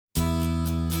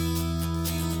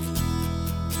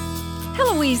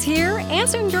Heloise here,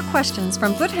 answering your questions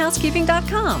from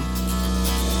GoodHousekeeping.com.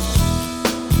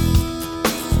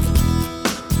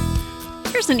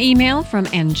 Here's an email from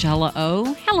Angela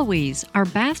O. Heloise, our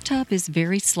bathtub is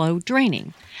very slow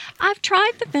draining. I've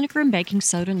tried the vinegar and baking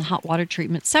soda and the hot water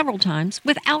treatment several times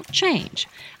without change.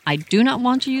 I do not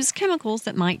want to use chemicals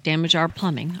that might damage our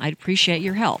plumbing. I'd appreciate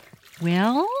your help.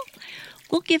 Well,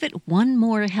 we'll give it one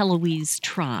more Heloise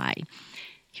try.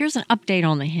 Here's an update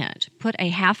on the hint. Put a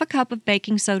half a cup of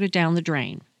baking soda down the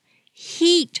drain.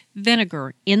 Heat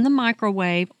vinegar in the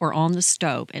microwave or on the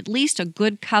stove, at least a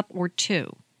good cup or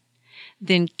two.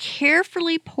 Then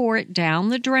carefully pour it down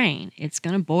the drain. It's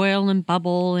going to boil and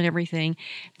bubble and everything.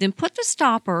 Then put the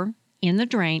stopper in the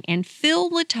drain and fill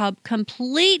the tub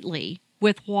completely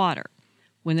with water.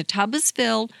 When the tub is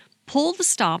filled, pull the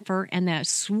stopper, and that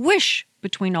swish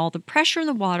between all the pressure in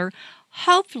the water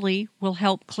hopefully will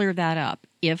help clear that up.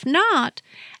 If not,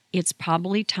 it's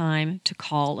probably time to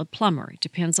call a plumber. It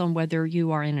depends on whether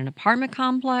you are in an apartment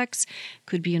complex,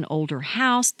 could be an older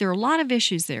house. There are a lot of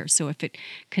issues there. So if it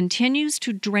continues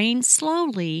to drain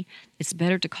slowly, it's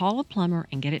better to call a plumber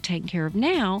and get it taken care of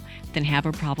now than have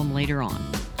a problem later on.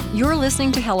 You're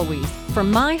listening to Heloise.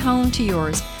 From my home to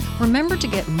yours. Remember to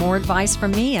get more advice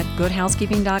from me at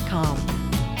GoodHousekeeping.com.